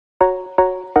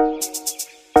Hey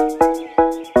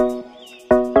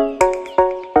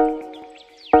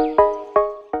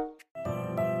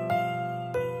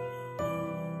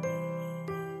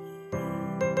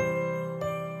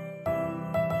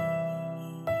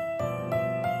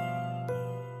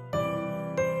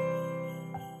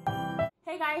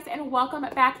guys, and welcome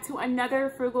back to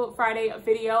another Frugal Friday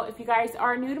video. If you guys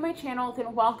are new to my channel,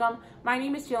 then welcome. My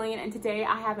name is Jillian, and today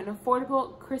I have an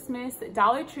affordable Christmas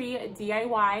Dollar Tree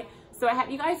DIY. So I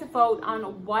have you guys vote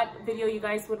on what video you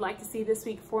guys would like to see this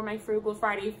week for my Frugal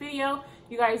Friday video.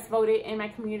 You guys voted in my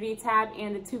community tab,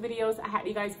 and the two videos I had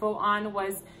you guys vote on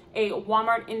was a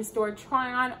Walmart in-store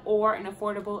try-on or an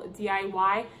affordable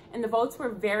DIY, and the votes were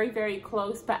very, very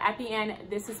close, but at the end,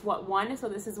 this is what won. So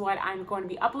this is what I'm going to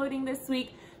be uploading this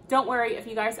week. Don't worry if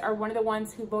you guys are one of the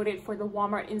ones who voted for the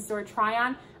Walmart in-store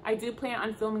try-on. I do plan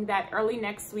on filming that early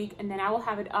next week, and then I will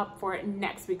have it up for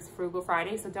next week's Frugal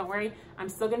Friday. So don't worry, I'm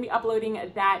still gonna be uploading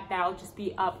that. That'll just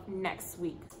be up next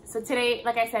week. So today,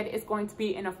 like I said, is going to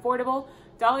be an affordable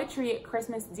Dollar Tree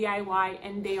Christmas DIY,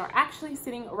 and they are actually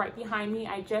sitting right behind me.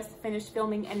 I just finished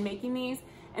filming and making these,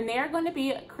 and they are going to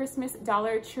be Christmas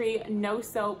Dollar Tree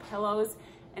no-sew pillows,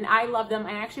 and I love them.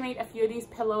 I actually made a few of these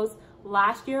pillows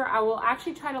last year. I will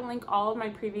actually try to link all of my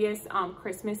previous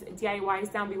Christmas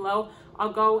DIYs down below.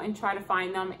 I'll go and try to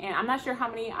find them, and I'm not sure how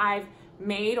many I've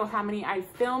made or how many I've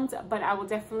filmed, but I will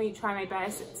definitely try my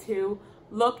best to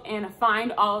look and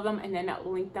find all of them and then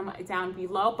link them down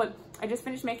below. But I just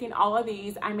finished making all of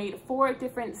these. I made 4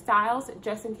 different styles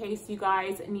just in case you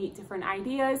guys need different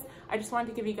ideas. I just wanted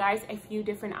to give you guys a few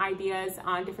different ideas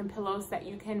on different pillows that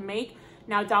you can make.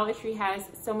 Now Dollar Tree has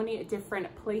so many different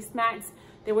placemats.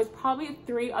 There was probably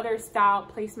 3 other style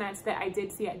placemats that I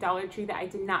did see at Dollar Tree that I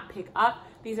did not pick up.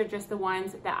 These are just the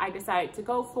ones that I decided to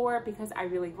go for because I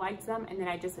really liked them, and then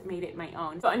I just made it my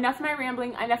own. So enough of my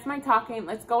rambling, enough of my talking.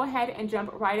 Let's go ahead and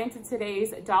jump right into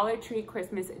today's Dollar Tree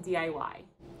Christmas DIY.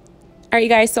 All right, you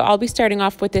guys, so I'll be starting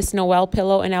off with this Noel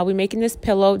pillow, and I'll be making this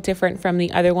pillow different from the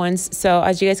other ones. So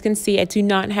as you guys can see, I do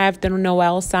not have the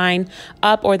Noel sign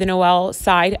up or the Noel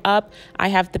side up. I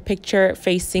have the picture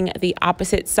facing the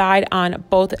opposite side on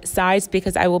both sides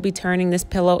because I will be turning this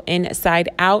pillow inside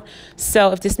out.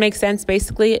 So if this makes sense,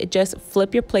 basically just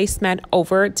flip your placemat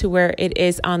over to where it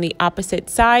is on the opposite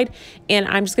side. And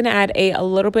I'm just gonna add a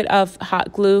little bit of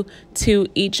hot glue to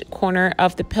each corner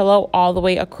of the pillow all the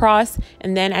way across.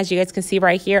 And then as you guys can see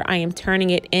right here, I am turning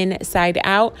it inside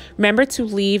out. Remember to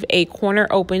leave a corner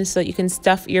open so that you can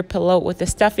stuff your pillow with the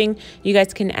stuffing. You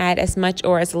guys can add as much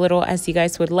or as little as you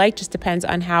guys would like, just depends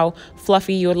on how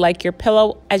fluffy you would like your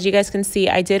pillow. As you guys can see,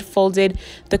 I did folded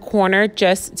the corner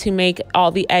just to make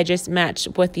all the edges match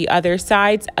with the other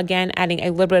sides. Again, adding a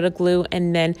little bit of glue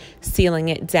and then sealing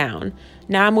it down.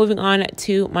 Now I'm moving on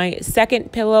to my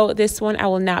second pillow. This one I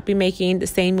will not be making the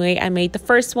same way I made the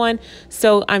first one.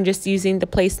 So I'm just using the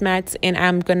placemats and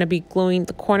I'm going to be gluing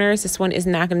the corners. This one is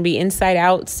not going to be inside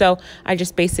out. So I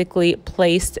just basically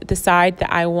placed the side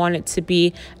that I want it to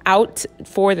be out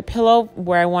for the pillow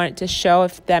where I want it to show,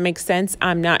 if that makes sense.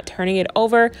 I'm not turning it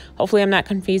over. Hopefully I'm not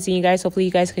confusing you guys. Hopefully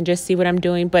you guys can just see what I'm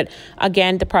doing. But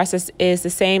again, the process is the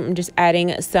same. I'm just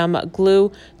adding some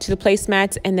glue to the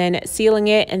placemats and then sealing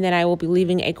it. And then I will be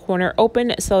leaving a corner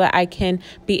open so that I can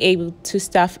be able to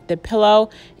stuff the pillow.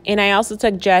 And I also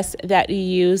suggest that you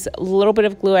use a little bit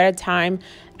of glue at a time.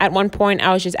 At one point,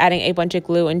 I was just adding a bunch of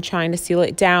glue and trying to seal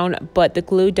it down, but the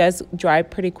glue does dry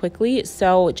pretty quickly,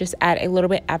 so just add a little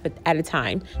bit at a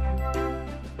time.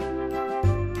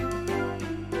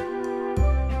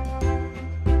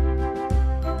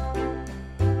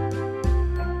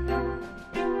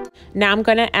 Now I'm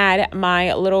going to add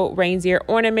my little reindeer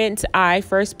ornament. I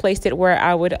first placed it where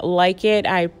I would like it.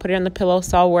 I put it on the pillow,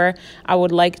 saw where I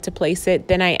would like to place it.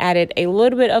 Then I added a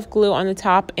little bit of glue on the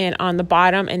top and on the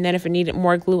bottom. And then if it needed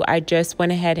more glue, I just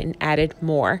went ahead and added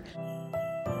more.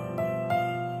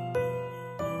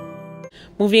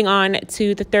 Moving on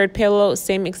to the third pillow,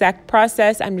 same exact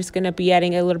process. I'm just going to be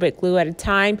adding a little bit glue at a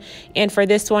time. And for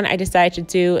this one, I decided to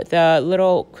do the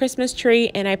little Christmas tree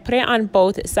and I put it on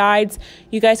both sides.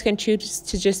 You guys can choose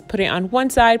to just put it on one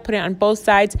side, put it on both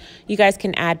sides. You guys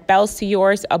can add bells to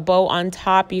yours, a bow on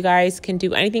top. You guys can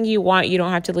do anything you want. You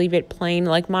don't have to leave it plain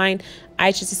like mine.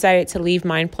 I just decided to leave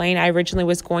mine plain. I originally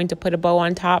was going to put a bow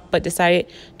on top, but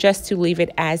decided just to leave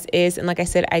it as is. And like I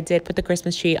said, I did put the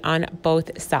Christmas tree on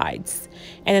both sides.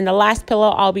 And then the last pillow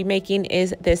I'll be making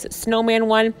is this snowman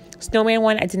one. Snowman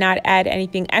one, I did not add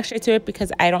anything extra to it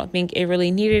because I don't think it really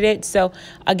needed it. So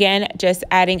again, just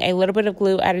adding a little bit of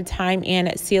glue at a time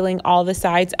and sealing all the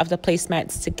sides of the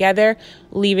placemats together,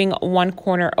 leaving one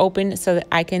corner open so that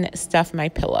I can stuff my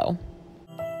pillow.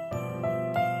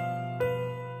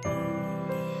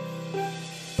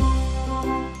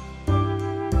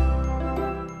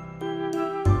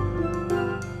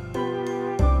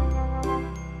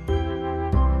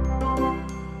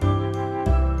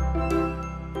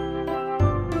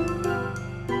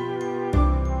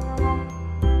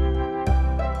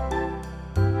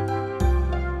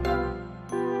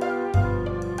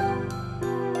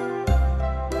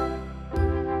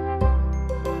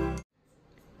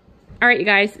 All right, you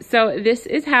guys, so this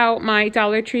is how my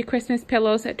Dollar Tree Christmas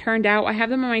pillows turned out. I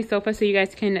have them on my sofa so you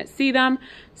guys can see them.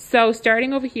 So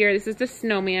starting over here, this is the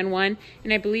snowman one,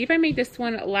 and I believe I made this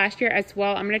one last year as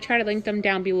well. I'm going to try to link them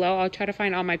down below. I'll try to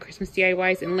find all my Christmas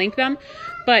DIYs and link them.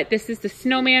 But this is the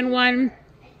snowman one.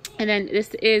 And then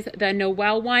this is the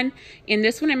Noel one. And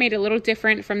this one I made a little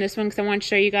different from this one because I want to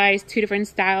show you guys two different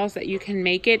styles that you can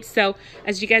make it. So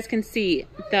as you guys can see,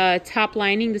 the top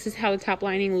lining, this is how the top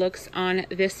lining looks on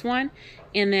this one.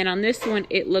 And then on this one,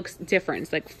 it looks different.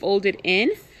 It's like folded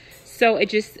in. So it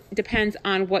just depends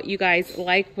on what you guys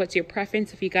like. What's your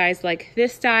preference? If you guys like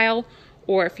this style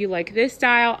or if you like this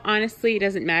style, honestly, it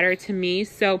doesn't matter to me.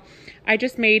 So I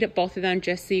just made both of them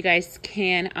just so you guys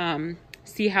can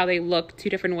see how they look two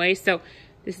different ways. So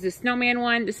this is the snowman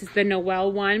one, this is the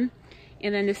Noel one,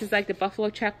 and then this is like the buffalo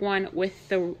check one with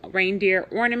the reindeer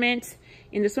ornament.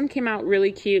 And this one came out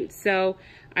really cute, so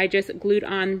I just glued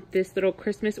on this little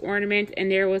Christmas ornament.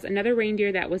 And there was another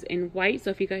reindeer that was in white, so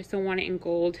if you guys don't want it in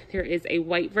gold, there is a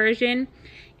white version.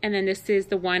 And then this is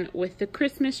the one with the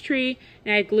Christmas tree,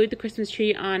 and I glued the Christmas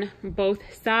tree on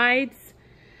both sides.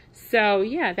 So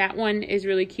yeah, that one is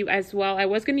really cute as well. I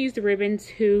was going to use the ribbon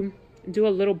to do a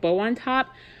little bow on top,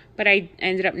 but I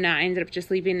ended up not. I ended up just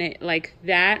leaving it like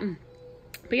that.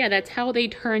 But yeah, that's how they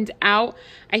turned out.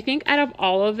 I think out of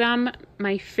all of them,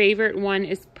 my favorite one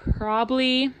is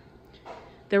probably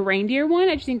the reindeer one.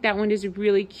 I just think that one is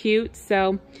really cute.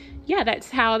 So yeah, that's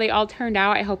how they all turned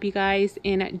out. I hope you guys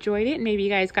enjoyed it. Maybe you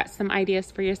guys got some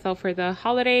ideas for yourself for the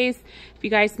holidays. If you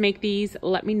guys make these,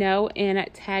 let me know and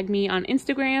tag me on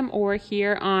Instagram or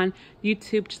here on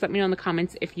YouTube. Just let me know in the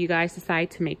comments if you guys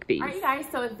decide to make these. All right, you guys,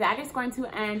 so that is going to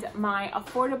end my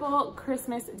affordable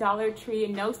Christmas Dollar Tree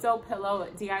no-sew pillow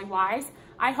DIYs.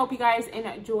 I hope you guys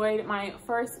enjoyed my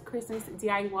first Christmas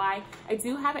DIY. I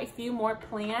do have a few more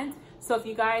planned. So if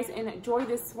you guys enjoy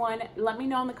this one, let me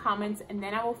know in the comments, and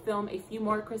then I will film a few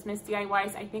more Christmas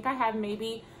DIYs. I think I have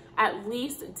maybe at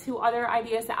least 2 other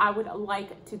ideas that I would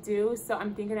like to do. So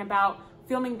I'm thinking about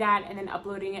filming that and then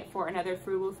uploading it for another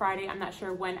Frugal Friday. I'm not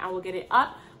sure when I will get it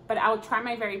up, but I will try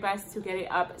my very best to get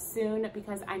it up soon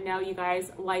because I know you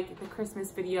guys like the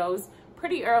Christmas videos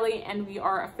pretty early and we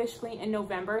are officially in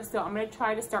November. So I'm going to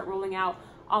try to start rolling out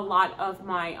a lot of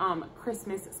my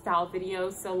Christmas style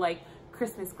videos. So like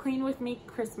Christmas clean with me,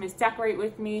 Christmas decorate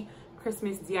with me,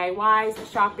 Christmas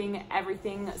DIYs, shopping,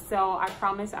 everything. So I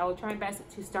promise I will try my best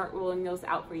to start rolling those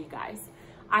out for you guys.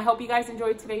 I hope you guys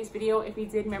enjoyed today's video. If you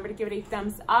did, remember to give it a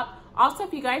thumbs up. Also,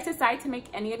 if you guys decide to make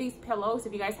any of these pillows,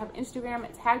 if you guys have Instagram,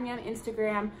 tag me on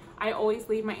Instagram. I always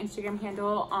leave my Instagram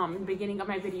handle in the beginning of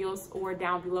my videos or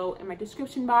down below in my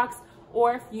description box.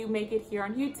 Or if you make it here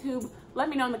on YouTube, let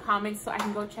me know in the comments so I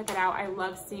can go check it out. I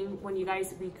love seeing when you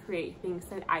guys recreate things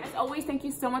that I do. As always, thank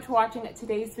you so much for watching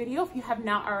today's video. If you have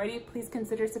not already, please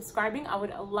consider subscribing. I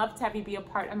would love to have you be a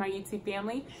part of my YouTube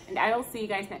family. And I will see you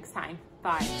guys next time.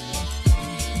 Bye.